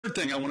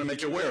third thing I want to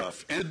make you aware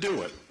of, and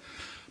do it.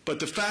 But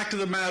the fact of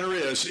the matter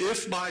is,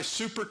 if by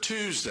Super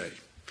Tuesday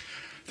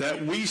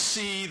that we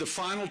see the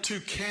final two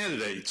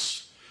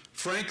candidates,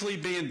 frankly,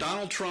 being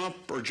Donald Trump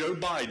or Joe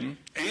Biden,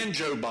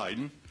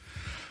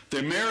 the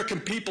American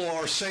people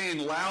are saying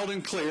loud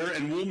and clear,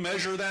 and we'll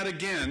measure that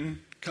again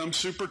come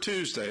Super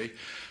Tuesday.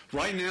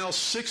 Right now,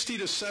 60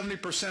 to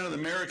 70% of the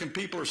American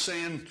people are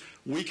saying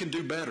we can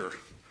do better.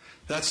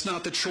 That's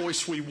not the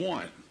choice we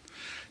want.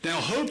 Now,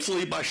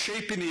 hopefully, by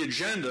shaping the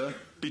agenda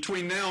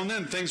between now and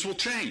then, things will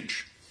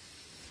change.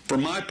 For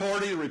my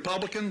party, the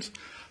Republicans,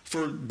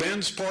 for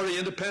Ben's party,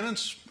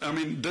 independents,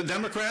 the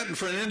Democrat, and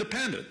for an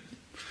independent.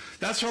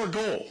 That's our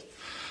goal.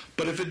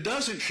 But if it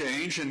doesn't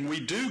change and we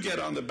do get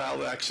on the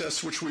ballot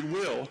access, which we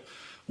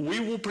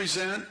will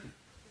present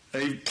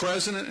a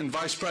president and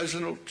vice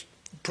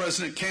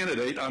president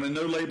candidate on a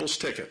no-labels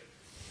ticket.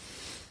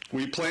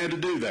 We plan to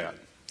do that.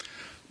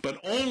 But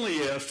only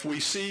if we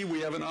see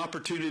we have an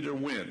opportunity to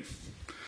win.